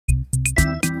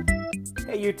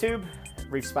Hey YouTube,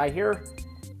 Reef Spy here.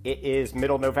 It is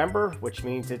middle November, which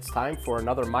means it's time for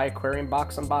another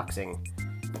MyAquariumBox unboxing.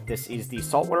 This is the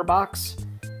Saltwater box.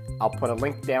 I'll put a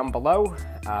link down below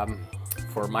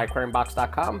for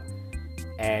MyAquariumBox.com.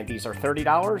 And these are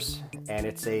 $30, and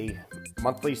it's a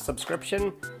monthly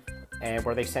subscription, and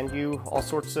where they send you all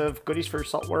sorts of goodies for your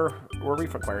saltwater or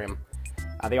reef aquarium.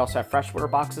 They also have freshwater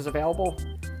boxes available,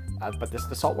 but this is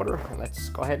the saltwater. Let's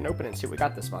go ahead and open it and see what we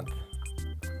got this month.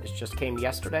 This just came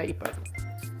yesterday, but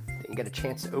didn't get a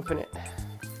chance to open it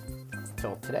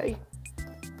until today.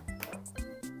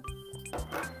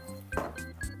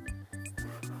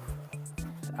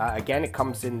 Again, it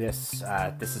comes in this,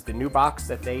 this is the new box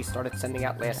that they started sending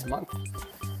out last month,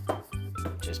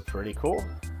 which is pretty cool.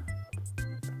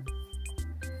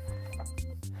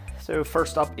 So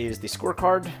first up is the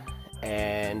scorecard,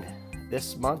 and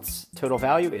this month's total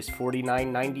value is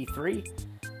 $49.93.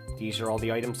 These are all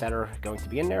the items that are going to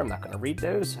be in there. I'm not going to read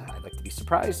those. I'd like to be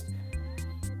surprised.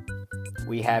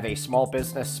 We have a small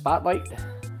business spotlight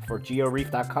for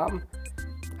georeef.com.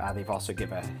 They've also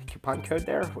given a coupon code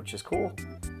there, which is cool.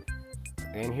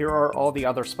 And here are all the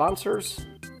other sponsors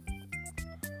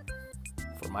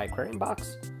for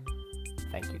MyAquariumBox.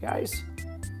 Thank you guys.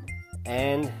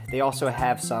 And they also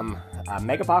have some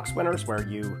mega box winners where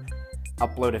you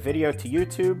upload a video to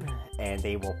YouTube and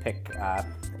they will pick a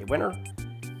winner.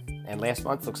 And last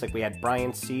month, looks like we had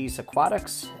Brian C's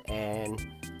Aquatics and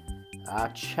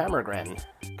Chamergren.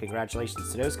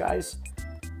 Congratulations to those guys.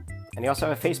 And they also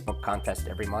have a Facebook contest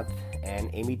every month. And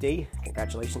Amy D,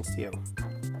 congratulations to you.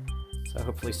 So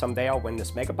hopefully someday I'll win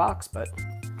this mega box, but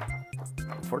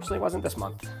unfortunately it wasn't this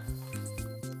month.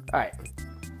 All right.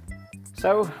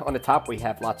 So on the top we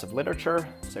have lots of literature.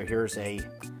 So here's a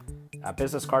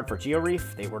business card for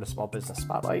GeoReef. They were the small business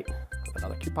spotlight with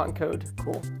another coupon code.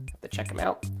 Cool. Have to check them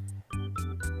out.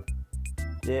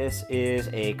 This is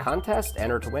a contest.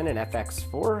 Enter to win an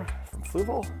FX4 from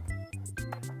Fluval.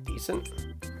 Decent.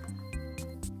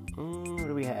 What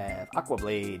do we have?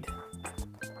 Aquablade.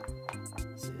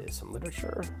 This is some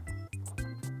literature.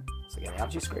 It's like an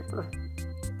algae scraper.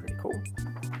 Pretty cool.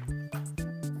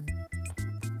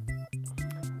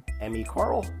 ME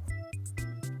Coral.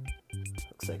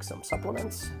 Looks like some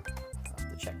supplements. I'll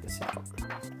have to check this out.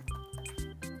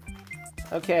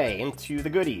 Okay, into the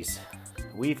goodies.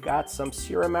 We've got some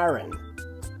Ceramarin.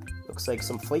 Looks like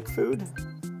some flake food.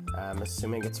 I'm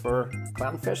assuming it's for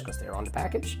clownfish because they're on the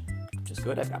package, which is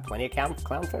good. I've got plenty of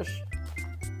clownfish.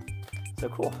 So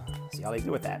cool. See how they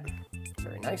do with that.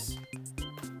 Very nice.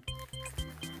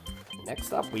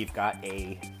 Next up, we've got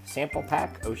a sample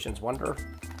pack, Ocean's Wonder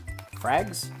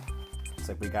frags. Looks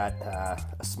like we got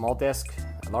a small disc,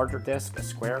 a larger disc, a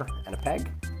square, and a peg.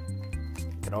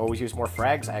 Could always use more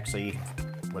frags. I actually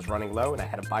was running low and I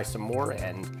had to buy some more,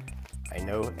 and I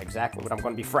know exactly what I'm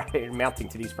going to be mounting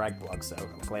to these frag plugs, so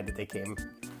I'm glad that they came.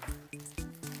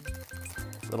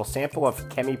 Little sample of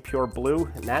Chemi Pure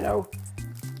Blue Nano.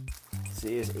 This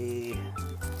is a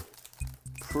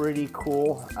pretty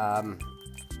cool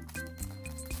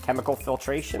chemical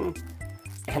filtration,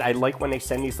 and I like when they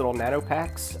send these little nano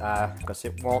packs because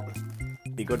it won't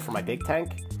be good for my big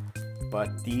tank, but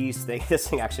this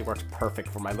thing actually works perfect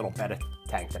for my little betta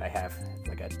tank that I have,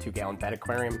 like a 2-gallon betta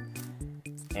aquarium,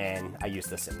 and I use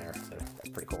this in there, so that's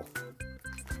pretty cool.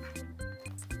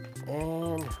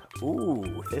 And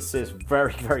ooh, this is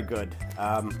very, very good.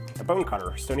 A bone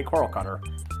cutter, stony coral cutter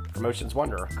from Ocean's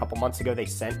Wonder. A couple months ago they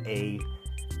sent a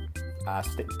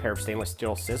pair of stainless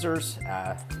steel scissors.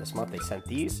 This month they sent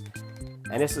these,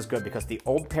 and this is good because the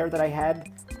old pair that I had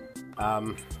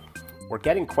were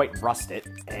getting quite rusted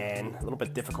and a little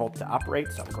bit difficult to operate,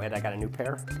 so I'm glad I got a new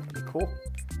pair. Pretty cool.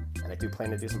 And I do plan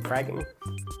to do some fragging.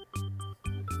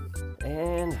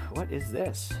 And what is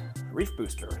this? Reef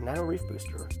Booster, Nano Reef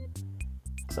Booster.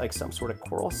 It's like some sort of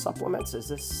coral supplements. Is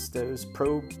this those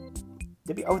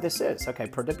Prodibio? Oh, this is. Okay,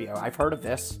 Prodibio. I've heard of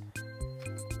this.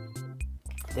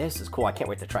 This is cool. I can't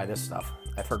wait to try this stuff.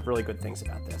 I've heard really good things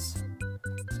about this.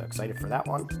 So excited for that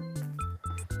one.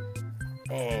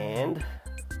 And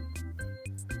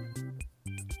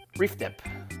Reef Dip.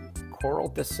 Coral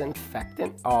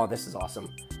Disinfectant. Oh, this is awesome.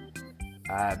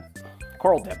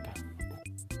 Coral Dip.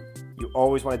 You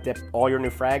always want to dip all your new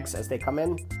frags as they come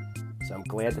in. So I'm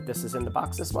glad that this is in the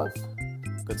box this month.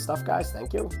 Good stuff, guys.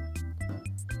 Thank you.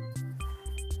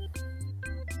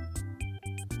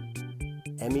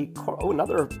 Oh,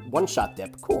 another one-shot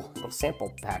dip. Cool. A little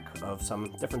sample pack of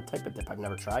some different type of dip I've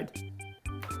never tried.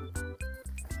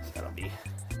 So that'll be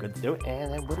good to do it.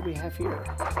 And then what do we have here?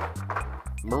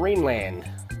 Marineland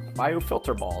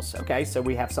biofilter balls. Okay, so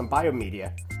we have some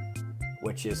biomedia,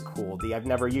 which is cool. I've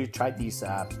never tried these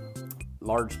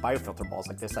large biofilter balls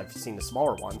like this. I've seen the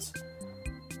smaller ones.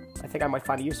 I think I might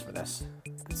find a use for this.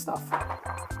 Good stuff.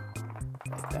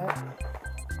 Like that.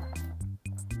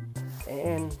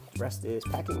 And the rest is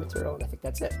packing material, and I think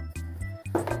that's it.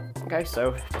 Okay,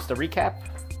 so just to recap,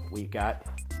 we got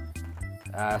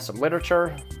some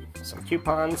literature, some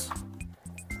coupons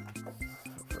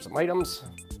for some items.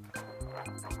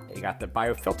 You got the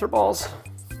biofilter balls.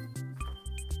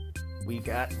 We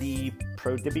got the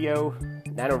Prodibio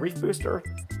Nano Reef Booster.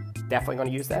 Definitely going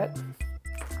to use that.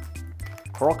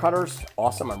 Coral cutters,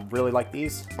 awesome. I really like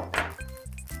these.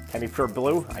 Chemi Pure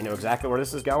Blue, I know exactly where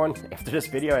this is going. After this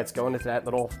video, it's going into that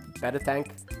little betta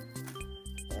tank.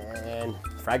 And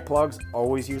frag plugs,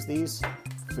 always use these.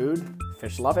 Food,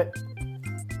 fish love it.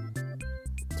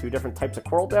 2 different types of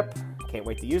coral dip, can't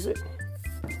wait to use it.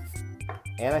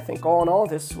 And I think all in all,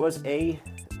 this was a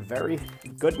very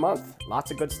good month.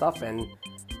 Lots of good stuff, and I'm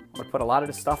gonna put a lot of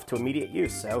this stuff to immediate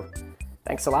use. So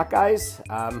thanks a lot, guys.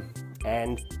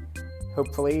 And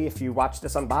hopefully if you watch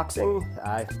this unboxing,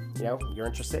 you know, you're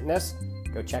interested in this,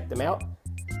 go check them out.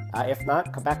 If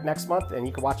not, come back next month and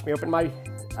you can watch me open my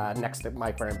next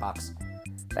MyAquarium box.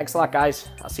 Thanks a lot, guys.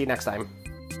 I'll see you next time.